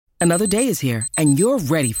Another day is here, and you're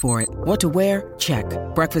ready for it. What to wear? Check.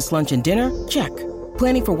 Breakfast, lunch, and dinner? Check.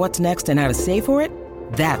 Planning for what's next and how to save for it?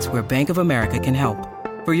 That's where Bank of America can help.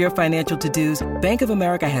 For your financial to-dos, Bank of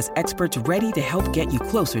America has experts ready to help get you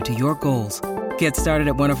closer to your goals. Get started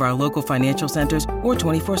at one of our local financial centers or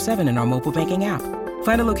 24/7 in our mobile banking app.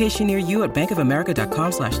 Find a location near you at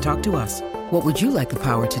bankofamerica.com/talktous. What would you like the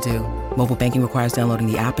power to do? Mobile banking requires downloading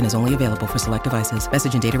the app and is only available for select devices.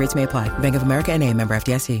 Message and data rates may apply. Bank of America N.A., member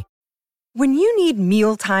FDIC. When you need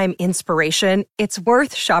mealtime inspiration, it's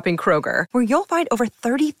worth shopping Kroger, where you'll find over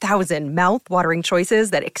 30,000 mouth-watering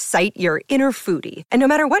choices that excite your inner foodie. And no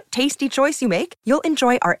matter what tasty choice you make, you'll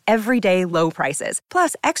enjoy our everyday low prices,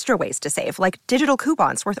 plus extra ways to save, like digital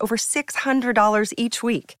coupons worth over $600 each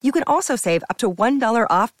week. You can also save up to $1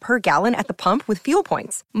 off per gallon at the pump with fuel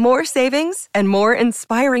points. More savings and more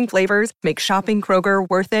inspiring flavors make shopping Kroger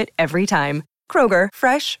worth it every time. Kroger,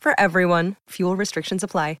 fresh for everyone. Fuel restrictions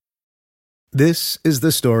apply. This is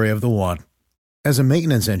the story of the one. As a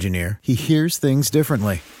maintenance engineer, he hears things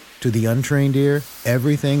differently. To the untrained ear,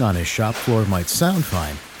 everything on his shop floor might sound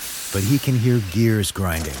fine, but he can hear gears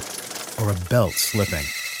grinding or a belt slipping.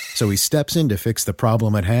 So he steps in to fix the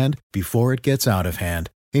problem at hand before it gets out of hand.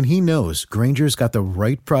 And he knows Grainger's got the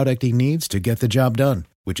right product he needs to get the job done,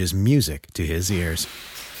 which is music to his ears.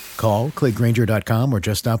 Call, click Grainger.com, or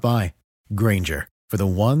just stop by. Grainger, for the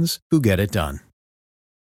ones who get it done.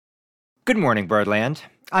 Good morning, Birdland.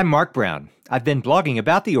 I'm Mark Brown. I've been blogging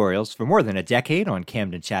about the Orioles for more than a decade on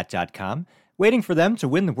CamdenChat.com, waiting for them to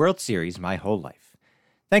win the World Series my whole life.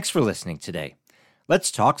 Thanks for listening today.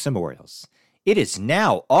 Let's talk some Orioles. It is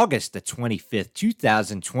now August the 25th,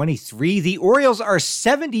 2023. The Orioles are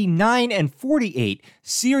 79-48,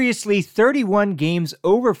 seriously 31 games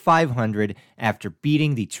over 500 after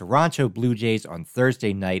beating the Toronto Blue Jays on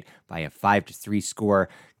Thursday night by a 5-3 score.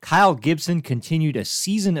 Kyle Gibson continued a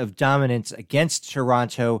season of dominance against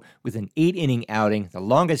Toronto with an 8-inning outing, the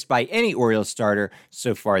longest by any Orioles starter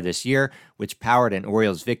so far this year, which powered an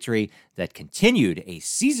Orioles victory that continued a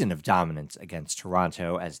season of dominance against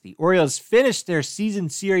Toronto as the Orioles finished their season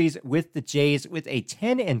series with the Jays with a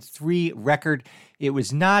 10-3 record. It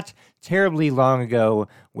was not terribly long ago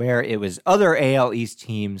where it was other AL East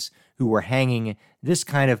teams who were hanging this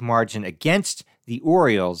kind of margin against the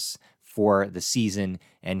Orioles for the season.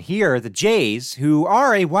 And here, the Jays, who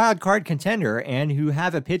are a wild card contender and who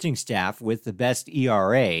have a pitching staff with the best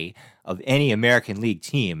ERA of any American League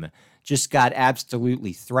team, just got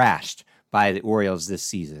absolutely thrashed by the Orioles this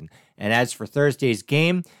season. And as for Thursday's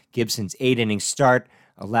game, Gibson's 8-inning start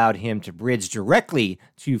allowed him to bridge directly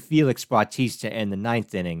to Felix Bautista in the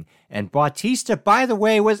ninth inning. And Bautista, by the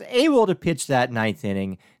way, was able to pitch that ninth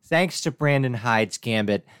inning thanks to Brandon Hyde's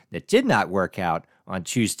gambit that did not work out on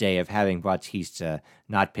Tuesday of having Bautista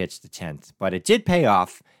not pitch the 10th. But it did pay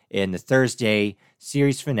off in the Thursday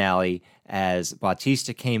series finale as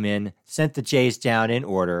Bautista came in, sent the Jays down in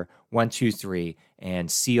order, 1-2-3,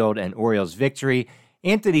 and sealed an Orioles victory.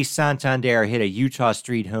 Anthony Santander hit a Eutaw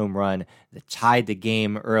Street home run that tied the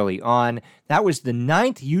game early on. That was the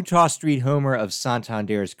 9th Eutaw Street homer of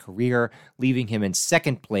Santander's career, leaving him in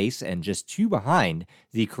second place and just 2 behind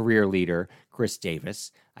the career leader, Chris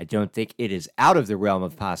Davis. I don't think it is out of the realm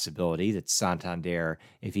of possibility that Santander,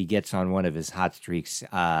 if he gets on one of his hot streaks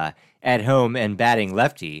at home and batting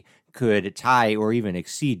lefty, could tie or even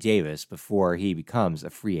exceed Davis before he becomes a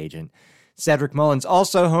free agent. Cedric Mullins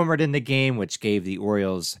also homered in the game, which gave the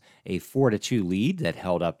Orioles a 4-2 lead that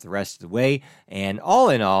held up the rest of the way. And all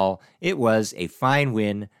in all, it was a fine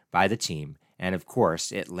win by the team. And of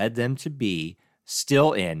course, it led them to be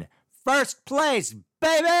still in first place,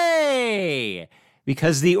 baby!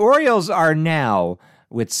 Because the Orioles are now,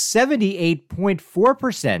 with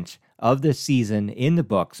 78.4% of the season in the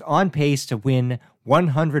books, on pace to win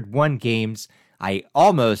 101 games. I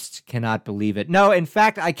almost cannot believe it. No, in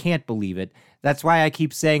fact, I can't believe it. That's why I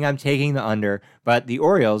keep saying I'm taking the under. But the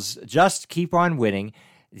Orioles just keep on winning.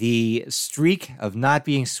 The streak of not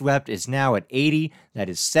being swept is now at 80. That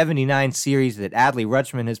is 79 series that Adley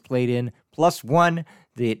Rutschman has played in, plus 1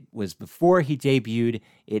 that was before he debuted.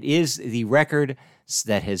 It is the record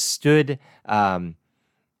that has stood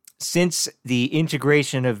since the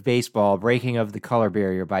integration of baseball, breaking of the color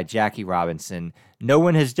barrier by Jackie Robinson. No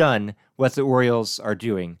one has done what the Orioles are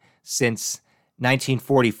doing since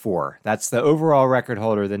 1944. That's the overall record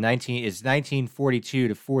holder. The 1942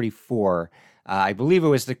 to 44. I believe it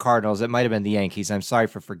was the Cardinals. It might have been the Yankees. I'm sorry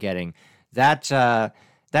for forgetting. That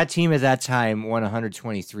team at that time won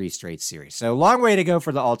 123 straight series. So long way to go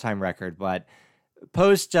for the all-time record, but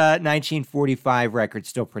post 1945 record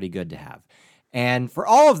still pretty good to have. And for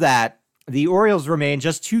all of that, the Orioles remain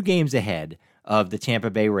just 2 games ahead of the Tampa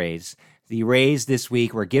Bay Rays. The Rays this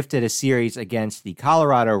week were gifted a series against the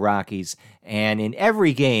Colorado Rockies, and in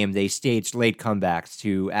every game, they staged late comebacks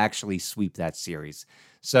to actually sweep that series.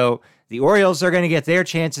 So the Orioles are going to get their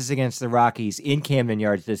chances against the Rockies in Camden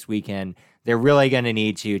Yards this weekend. They're really going to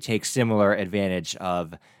need to take similar advantage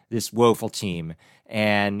of this woeful team.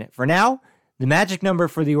 And for now, the magic number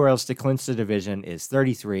for the Orioles to clinch the division is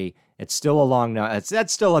 33. It's still a long number.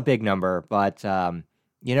 That's still a big number, but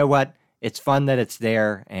you know what? It's fun that it's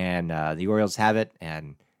there, and the Orioles have it,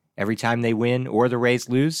 and every time they win or the Rays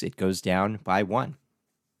lose, it goes down by 1.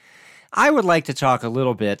 I would like to talk a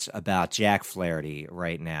little bit about Jack Flaherty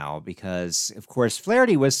right now because, of course,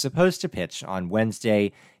 Flaherty was supposed to pitch on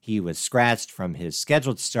Wednesday. He was scratched from his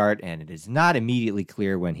scheduled start, and it is not immediately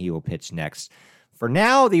clear when he will pitch next. For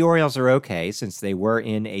now, the Orioles are okay since they were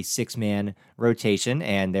in a 6-man rotation,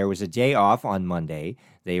 and there was a day off on Monday.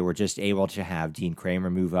 They were just able to have Dean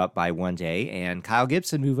Kramer move up by 1 day and Kyle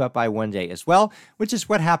Gibson move up by 1 day as well, which is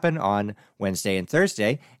what happened on Wednesday and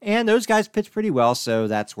Thursday. And those guys pitched pretty well, so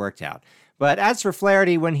that's worked out. But as for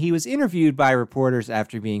Flaherty, when he was interviewed by reporters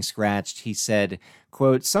after being scratched, he said,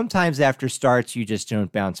 quote, "Sometimes after starts, you just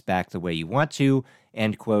don't bounce back the way you want to,"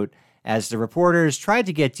 end quote. As the reporters tried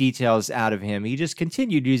to get details out of him, he just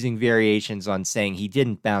continued using variations on saying he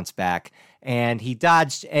didn't bounce back, and he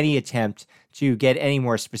dodged any attempt to get any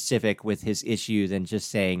more specific with his issue than just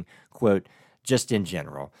saying, quote, "just in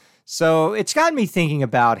general." So it's got me thinking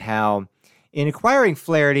about how in acquiring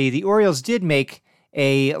Flaherty, the Orioles did make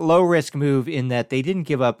a low-risk move in that they didn't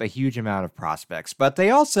give up a huge amount of prospects, but they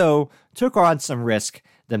also took on some risk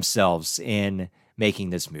themselves in making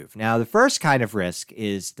this move. Now, the first kind of risk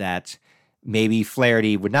is that maybe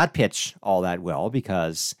Flaherty would not pitch all that well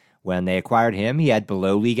because when they acquired him, he had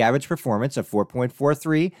below league average performance of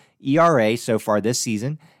 4.43 ERA so far this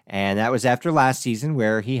season, and that was after last season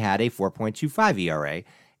where he had a 4.25 ERA.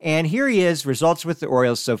 And here he is, results with the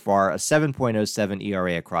Orioles so far, a 7.07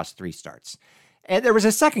 ERA across 3 starts. And there was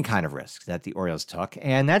a second kind of risk that the Orioles took,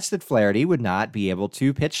 and that's that Flaherty would not be able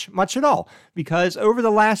to pitch much at all, because over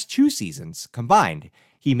the last 2 seasons combined,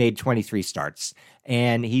 he made 23 starts,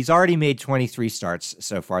 and he's already made 23 starts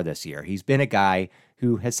so far this year. He's been a guy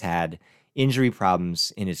who has had injury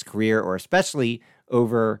problems in his career, or especially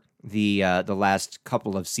over the last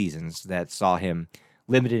couple of seasons that saw him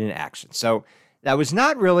limited in action. So that was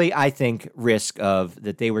not really, I think, risk of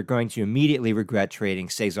that they were going to immediately regret trading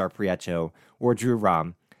Cesar Prieto or Drew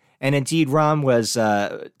Rom. And indeed, Rom was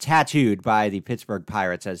tattooed by the Pittsburgh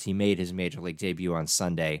Pirates as he made his major league debut on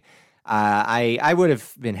Sunday. I would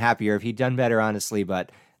have been happier if he'd done better, honestly.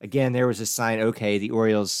 But again, there was a sign, okay, the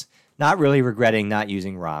Orioles not really regretting not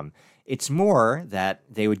using Rom. It's more that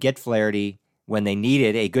they would get Flaherty when they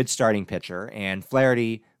needed a good starting pitcher, and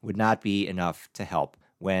Flaherty would not be enough to help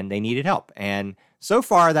when they needed help. And so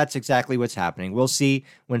far, that's exactly what's happening. We'll see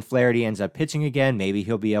when Flaherty ends up pitching again. Maybe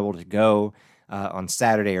he'll be able to go on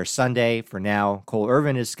Saturday or Sunday. For now, Cole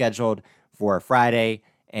Irvin is scheduled for Friday,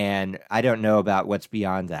 and I don't know about what's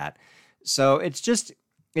beyond that. So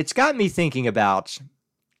it's got me thinking about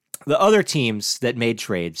the other teams that made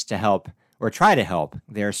trades to help or try to help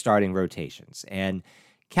their starting rotations. And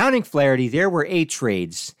counting Flaherty, there were 8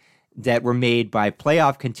 trades that were made by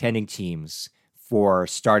playoff contending teams for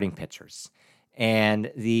starting pitchers.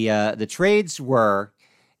 And the trades were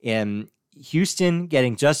in Houston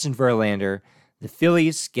getting Justin Verlander, the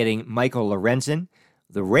Phillies getting Michael Lorenzen,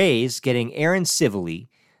 the Rays getting Aaron Civili,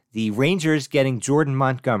 the Rangers getting Jordan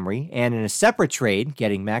Montgomery, and in a separate trade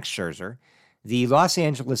getting Max Scherzer, the Los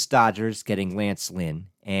Angeles Dodgers getting Lance Lynn,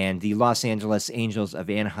 and the Los Angeles Angels of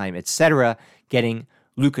Anaheim, etc., getting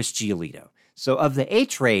Lucas Giolito. So of the 8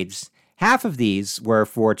 trades, half of these were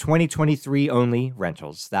for 2023 only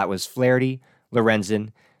rentals. That was Flaherty,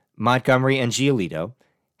 Lorenzen, Montgomery, and Giolito.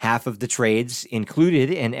 Half of the trades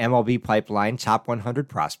included an MLB Pipeline top 100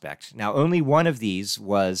 prospect. Now, only one of these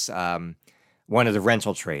was one of the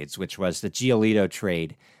rental trades, which was the Giolito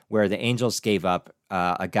trade, where the Angels gave up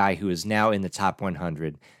a guy who is now in the top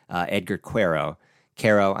 100, Edgar Quero.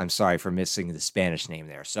 I'm sorry for missing the Spanish name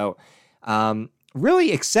there. So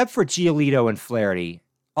really, except for Giolito and Flaherty,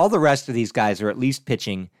 all the rest of these guys are at least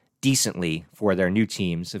pitching decently for their new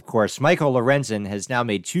teams. Of course, Michael Lorenzen has now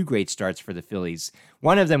made 2 great starts for the Phillies.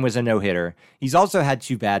 One of them was a no-hitter. He's also had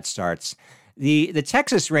 2 bad starts. The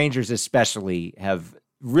Texas Rangers especially have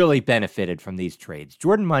really benefited from these trades.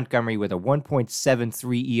 Jordan Montgomery with a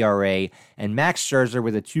 1.73 ERA and Max Scherzer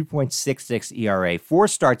with a 2.66 ERA, 4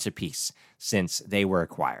 starts apiece since they were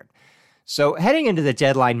acquired. So heading into the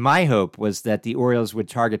deadline, my hope was that the Orioles would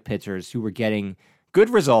target pitchers who were getting good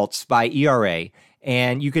results by ERA,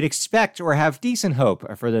 and you could expect or have decent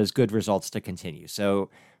hope for those good results to continue. So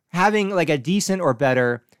having like a decent or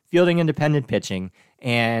better fielding independent pitching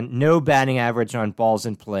and no batting average on balls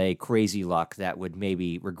in play, crazy luck that would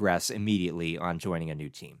maybe regress immediately on joining a new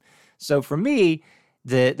team. So for me,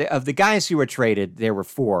 of the guys who were traded, there were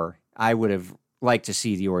 4 I would have liked to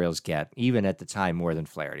see the Orioles get, even at the time more than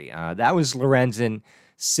Flaherty. That was Lorenzen,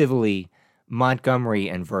 Civily, Montgomery,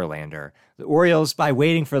 and Verlander. The Orioles, by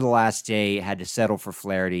waiting for the last day, had to settle for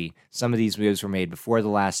Flaherty. Some of these moves were made before the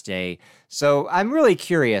last day. So I'm really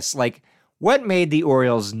curious, like, what made the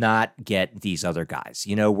Orioles not get these other guys?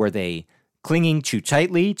 You know, were they clinging too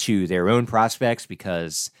tightly to their own prospects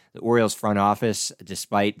because the Orioles front office,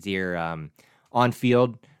 despite their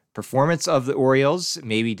on-field performance of the Orioles,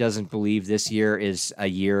 maybe doesn't believe this year is a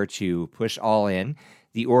year to push all in?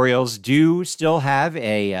 The Orioles do still have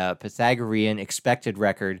a Pythagorean expected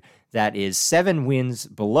record that is 7 wins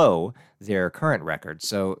below their current record.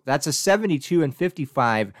 So that's a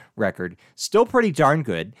 72-55 record. Still pretty darn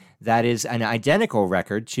good. That is an identical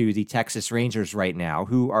record to the Texas Rangers right now,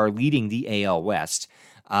 who are leading the AL West.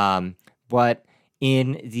 But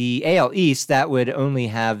in the AL East, that would only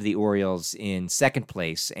have the Orioles in second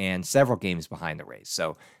place and several games behind the Rays.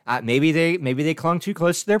 So maybe they clung too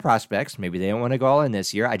close to their prospects. Maybe they don't want to go all in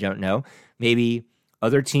this year. I don't know. Maybe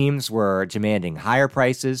other teams were demanding higher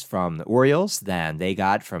prices from the Orioles than they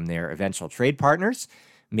got from their eventual trade partners.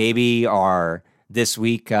 Maybe our this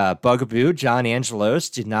week bugaboo, John Angelos,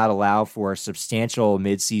 did not allow for a substantial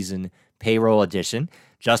midseason payroll addition.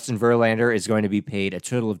 Justin Verlander is going to be paid a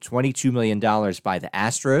total of $22 million by the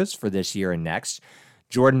Astros for this year and next.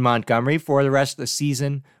 Jordan Montgomery for the rest of the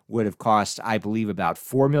season would have cost, I believe, about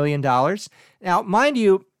 $4 million. Now, mind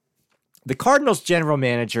you, the Cardinals general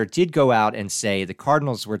manager did go out and say the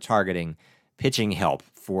Cardinals were targeting pitching help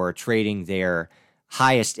for trading their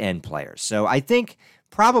highest end players. So I think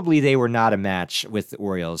probably they were not a match with the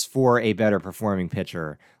Orioles for a better performing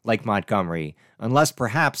pitcher like Montgomery, unless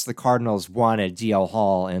perhaps the Cardinals wanted DL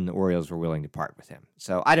Hall and the Orioles were willing to part with him.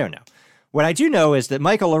 So I don't know. What I do know is that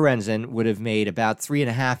Michael Lorenzen would have made about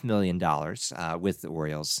 $3.5 million with the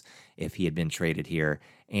Orioles if he had been traded here.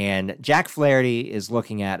 And Jack Flaherty is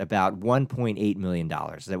looking at about $1.8 million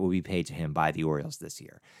that will be paid to him by the Orioles this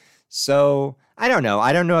year. So I don't know.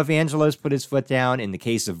 I don't know if Angelos put his foot down. In the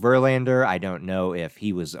case of Verlander, I don't know if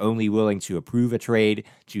he was only willing to approve a trade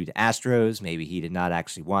to the Astros. Maybe he did not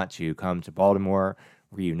actually want to come to Baltimore,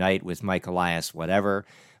 reunite with Mike Elias, whatever.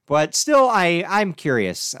 But still, I'm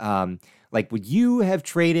curious. Would you have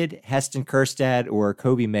traded Heston Kjerstad or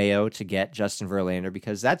Kobe Mayo to get Justin Verlander?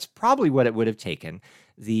 Because that's probably what it would have taken.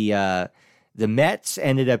 The Mets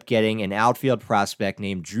ended up getting an outfield prospect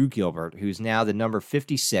named Drew Gilbert, who's now the number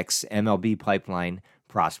 56 MLB pipeline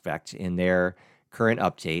prospect in their current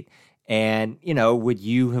update. And, you know, would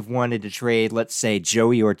you have wanted to trade, let's say,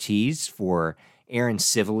 Joey Ortiz for Aaron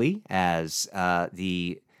Civily as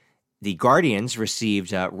the Guardians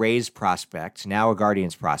received Rays prospect, now a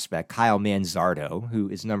Guardians prospect, Kyle Manzardo, who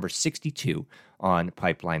is number 62 on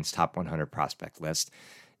Pipeline's top 100 prospect list.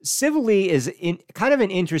 Civily is kind of an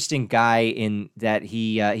interesting guy in that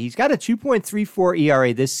he's got a 2.34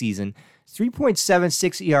 ERA this season,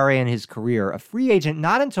 3.76 ERA in his career, a free agent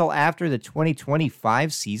not until after the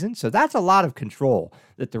 2025 season. So that's a lot of control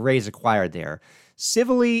that the Rays acquired there.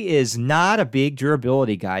 Civily is not a big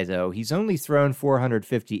durability guy, though. He's only thrown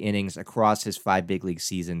 450 innings across his 5 big league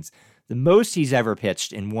seasons. The most he's ever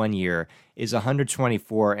pitched in 1 year is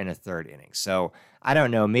 124 and a third innings. So I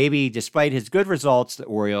don't know. Maybe despite his good results, the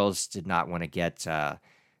Orioles did not want to get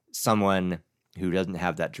someone who doesn't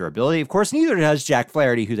have that durability. Of course, neither does Jack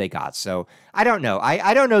Flaherty, who they got. So I don't know.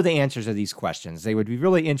 I don't know the answers to these questions. They would be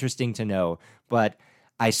really interesting to know, but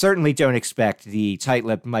I certainly don't expect the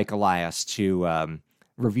tight-lipped Mike Elias to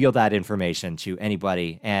reveal that information to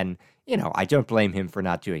anybody. And, you know, I don't blame him for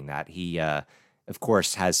not doing that. He, of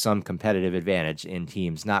course, has some competitive advantage in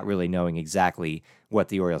teams not really knowing exactly what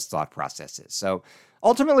the Orioles' thought process is. So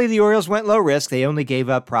ultimately, the Orioles went low risk. They only gave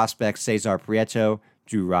up prospects Cesar Prieto,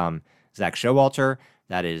 Drew Rom, Zach Showalter.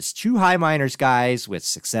 That is 2 high minors guys with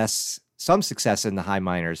some success in the high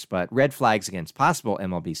minors, but red flags against possible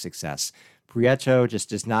MLB success. Prieto just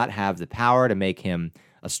does not have the power to make him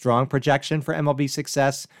a strong projection for MLB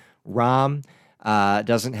success. Rom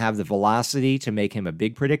doesn't have the velocity to make him a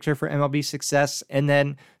big predictor for MLB success. And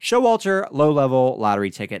then Showalter, low-level lottery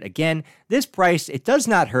ticket. Again, this price, it does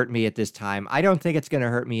not hurt me at this time. I don't think it's going to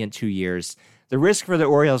hurt me in 2 years. The risk for the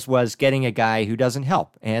Orioles was getting a guy who doesn't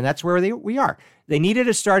help, and that's where we are. They needed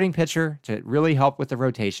a starting pitcher to really help with the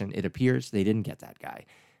rotation. It appears they didn't get that guy.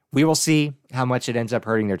 We will see how much it ends up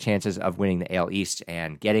hurting their chances of winning the AL East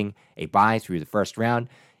and getting a bye through the first round.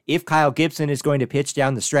 If Kyle Gibson is going to pitch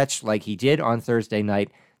down the stretch like he did on Thursday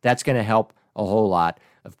night, that's going to help a whole lot.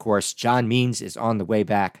 Of course, John Means is on the way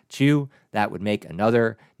back too. That would make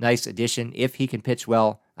another nice addition if he can pitch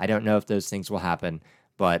well. I don't know if those things will happen,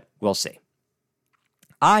 but we'll see.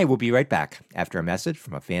 I will be right back after a message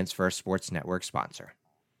from a Fans First Sports Network sponsor.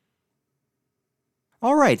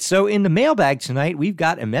 All right, so in the mailbag tonight, we've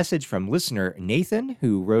got a message from listener Nathan,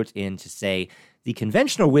 who wrote in to say, the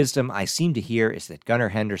conventional wisdom I seem to hear is that Gunnar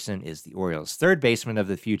Henderson is the Orioles' third baseman of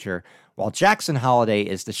the future, while Jackson Holliday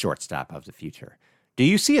is the shortstop of the future. Do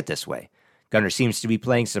you see it this way? Gunnar seems to be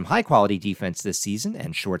playing some high-quality defense this season,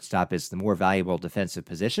 and shortstop is the more valuable defensive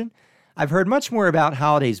position. I've heard much more about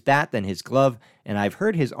Holliday's bat than his glove, and I've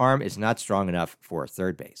heard his arm is not strong enough for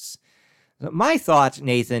third base. My thought,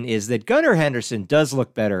 Nathan, is that Gunnar Henderson does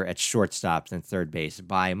look better at shortstop than third base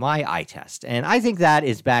by my eye test, and I think that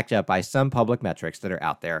is backed up by some public metrics that are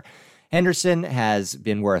out there. Henderson has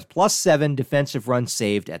been worth +7 defensive runs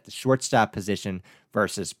saved at the shortstop position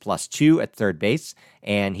versus +2 at third base,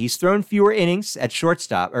 and he's thrown fewer innings at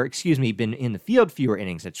shortstop, been in the field fewer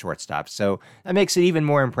innings at shortstop, so that makes it even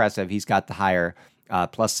more impressive. He's got the higher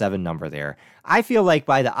 +7 number there. I feel like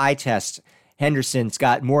by the eye test, Henderson's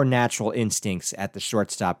got more natural instincts at the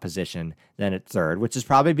shortstop position than at third, which is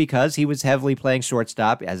probably because he was heavily playing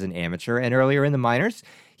shortstop as an amateur, and earlier in the minors,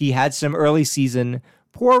 he had some early season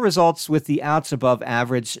poor results with the outs above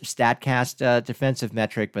average StatCast defensive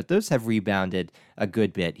metric, but those have rebounded a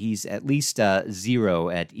good bit. He's at least 0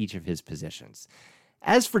 at each of his positions.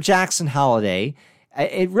 As for Jackson Holliday,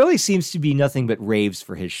 it really seems to be nothing but raves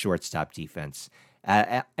for his shortstop defense.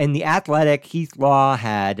 In The Athletic, Heath Law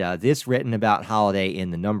had this written about Holliday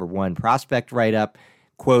in the number 1 prospect write-up.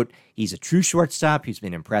 Quote, he's a true shortstop who's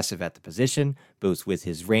been impressive at the position, both with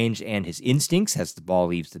his range and his instincts as the ball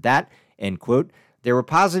leaves the bat, end quote. There were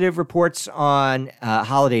positive reports on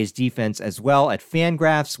Holliday's defense as well at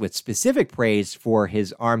Fangraphs, with specific praise for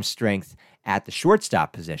his arm strength at the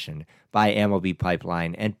shortstop position by MLB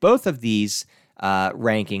Pipeline, and both of these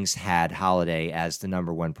rankings had Holliday as the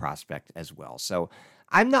number 1 prospect as well. So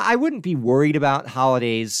I wouldn't be worried about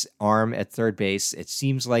Holliday's arm at third base. It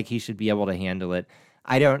seems like he should be able to handle it.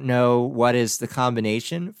 I don't know what is the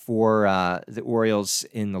combination for the Orioles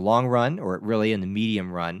in the long run, or really in the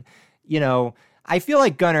medium run. You know, I feel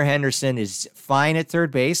like Gunnar Henderson is fine at third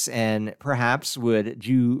base and perhaps would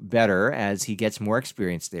do better as he gets more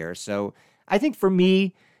experience there. So I think for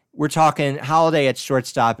me, we're talking Holliday at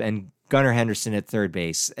shortstop and Gunnar Henderson at third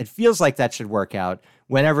base. It feels like that should work out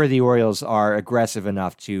whenever the Orioles are aggressive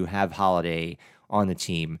enough to have Holliday on the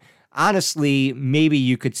team. Honestly, maybe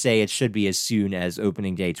you could say it should be as soon as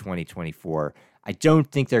opening day 2024. I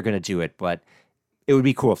don't think they're going to do it, but it would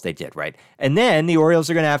be cool if they did, right? And then the Orioles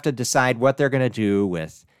are going to have to decide what they're going to do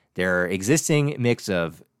with their existing mix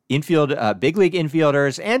of infield, big league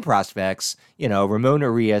infielders and prospects. You know, Ramon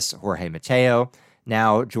Urias, Jorge Mateo.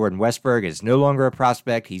 Now, Jordan Westburg is no longer a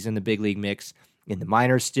prospect. He's in the big league mix. In the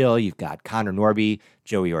minors still, you've got Connor Norby,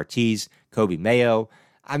 Joey Ortiz, Kobe Mayo.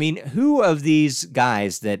 I mean, who of these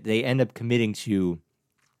guys that they end up committing to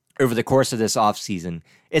over the course of this offseason,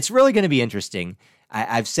 it's really going to be interesting.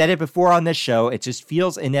 I've said it before on this show. It just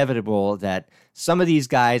feels inevitable that some of these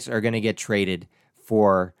guys are going to get traded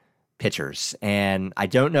for pitchers. And I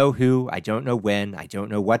don't know who, I don't know when, I don't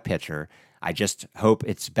know what pitcher. I just hope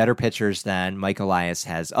it's better pitchers than Mike Elias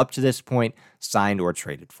has up to this point signed or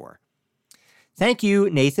traded for. Thank you,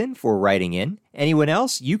 Nathan, for writing in. Anyone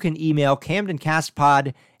else, you can email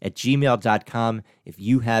CamdenCastPod@gmail.com if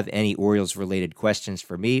you have any Orioles-related questions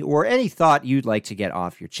for me or any thought you'd like to get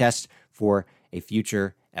off your chest for a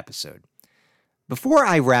future episode. Before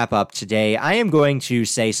I wrap up today, I am going to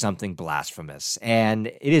say something blasphemous, and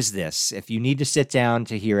it is this. If you need to sit down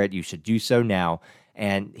to hear it, you should do so now,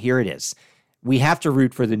 and here it is. We have to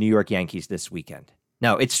root for the New York Yankees this weekend.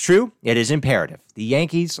 No, it's true. It is imperative. The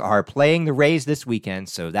Yankees are playing the Rays this weekend,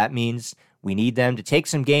 so that means we need them to take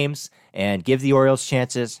some games and give the Orioles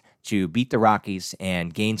chances to beat the Rockies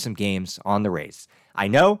and gain some games on the Rays. I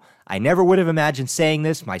know I never would have imagined saying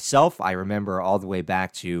this myself. I remember all the way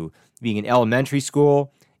back to being in elementary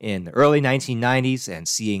school in the early 1990s and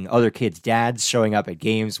seeing other kids' dads showing up at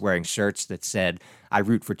games wearing shirts that said, I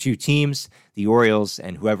root for two teams, the Orioles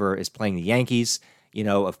and whoever is playing the Yankees. You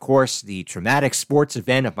know, of course, the traumatic sports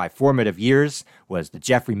event of my formative years was the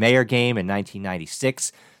Jeffrey Mayer game in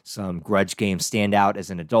 1996. some grudge games stand out as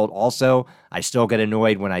an adult also. I still get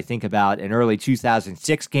annoyed when I think about an early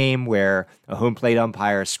 2006 game where a home plate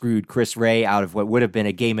umpire screwed Chris Ray out of what would have been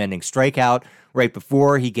a game-ending strikeout right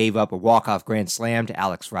before he gave up a walk-off grand slam to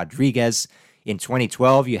Alex Rodriguez. In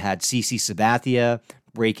 2012, you had CC Sabathia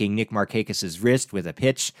breaking Nick Markakis' wrist with a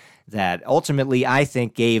pitch that ultimately, I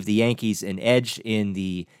think, gave the Yankees an edge in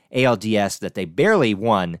the ALDS that they barely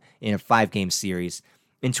won in a 5-game series.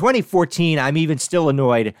 In 2014, I'm even still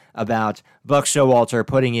annoyed about Buck Showalter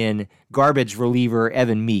putting in garbage reliever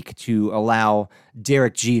Evan Meek to allow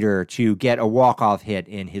Derek Jeter to get a walk-off hit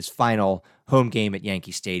in his final home game at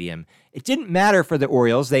Yankee Stadium. It didn't matter for the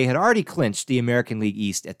Orioles. They had already clinched the American League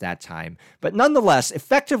East at that time. But nonetheless,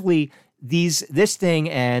 effectively, this thing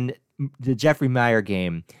and the Jeffrey Meyer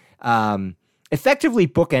game effectively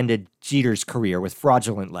bookended Jeter's career with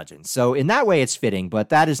fraudulent legends. So in that way, it's fitting, but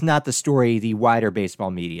that is not the story the wider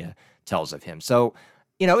baseball media tells of him. So,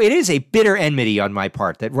 it is a bitter enmity on my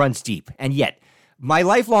part that runs deep. And yet, my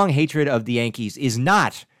lifelong hatred of the Yankees is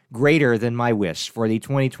not greater than my wish for the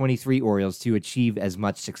 2023 Orioles to achieve as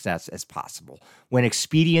much success as possible. When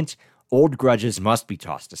expedient, old grudges must be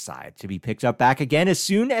tossed aside to be picked up back again as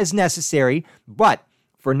soon as necessary. But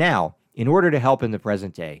for now, in order to help in the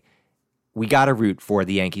present day, we got to root for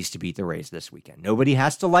the Yankees to beat the Rays this weekend. Nobody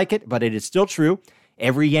has to like it, but it is still true.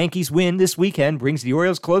 Every Yankees win this weekend brings the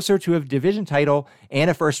Orioles closer to a division title and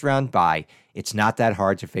a first-round bye. It's not that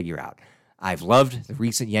hard to figure out. I've loved the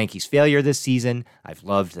recent Yankees failure this season. I've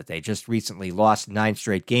loved that they just recently lost 9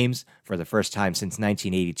 straight games for the first time since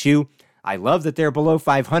 1982. I love that they're below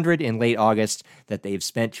 500 in late August, that they've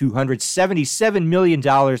spent $277 million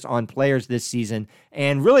on players this season,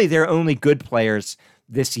 and really their only good players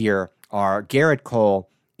this year are Garrett Cole,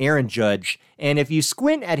 Aaron Judge, and if you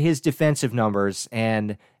squint at his defensive numbers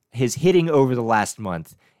and his hitting over the last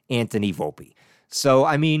month, Anthony Volpe. So,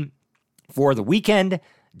 for the weekend,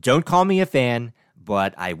 don't call me a fan,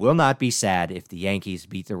 but I will not be sad if the Yankees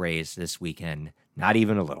beat the Rays this weekend, not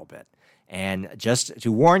even a little bit. And just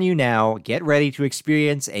to warn you now, get ready to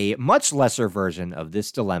experience a much lesser version of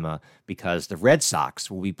this dilemma because the Red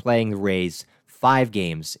Sox will be playing the Rays 5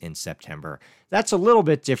 games in September. That's a little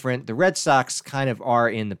bit different. The Red Sox kind of are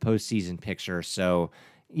in the postseason picture, so,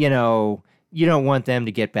 you don't want them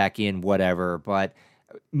to get back in, whatever, but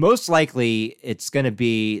most likely it's going to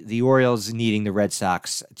be the Orioles needing the Red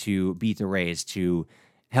Sox to beat the Rays to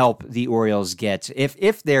help the Orioles get,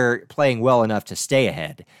 if they're playing well enough to stay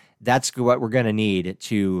ahead, that's what we're going to need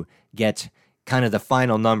to get kind of the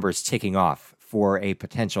final numbers ticking off for a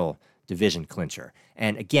potential division clincher.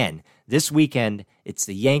 And again, this weekend, it's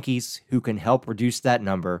the Yankees who can help reduce that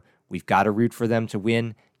number. We've got to root for them to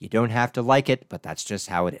win. You don't have to like it, but that's just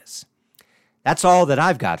how it is. That's all that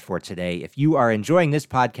I've got for today. If you are enjoying this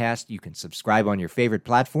podcast, you can subscribe on your favorite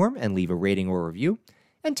platform and leave a rating or review,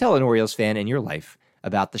 and tell an Orioles fan in your life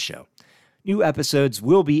about the show. New episodes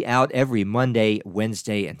will be out every Monday,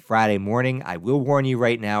 Wednesday, and Friday morning. I will warn you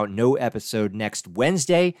right now, no episode next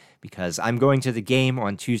Wednesday because I'm going to the game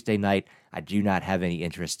on Tuesday night. I do not have any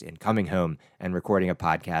interest in coming home and recording a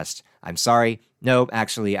podcast. I'm sorry. No,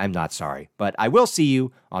 actually, I'm not sorry. But I will see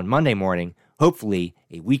you on Monday morning, hopefully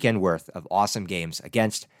a weekend worth of awesome games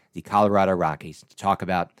against the Colorado Rockies to talk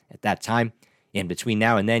about at that time. In between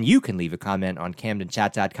now and then, you can leave a comment on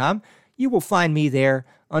CamdenChat.com. You will find me there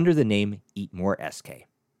under the name Eat More SK.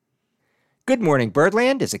 Good Morning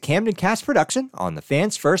Birdland is a Camden Cast production on the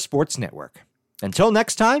Fans First Sports Network. Until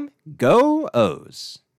next time, go O's.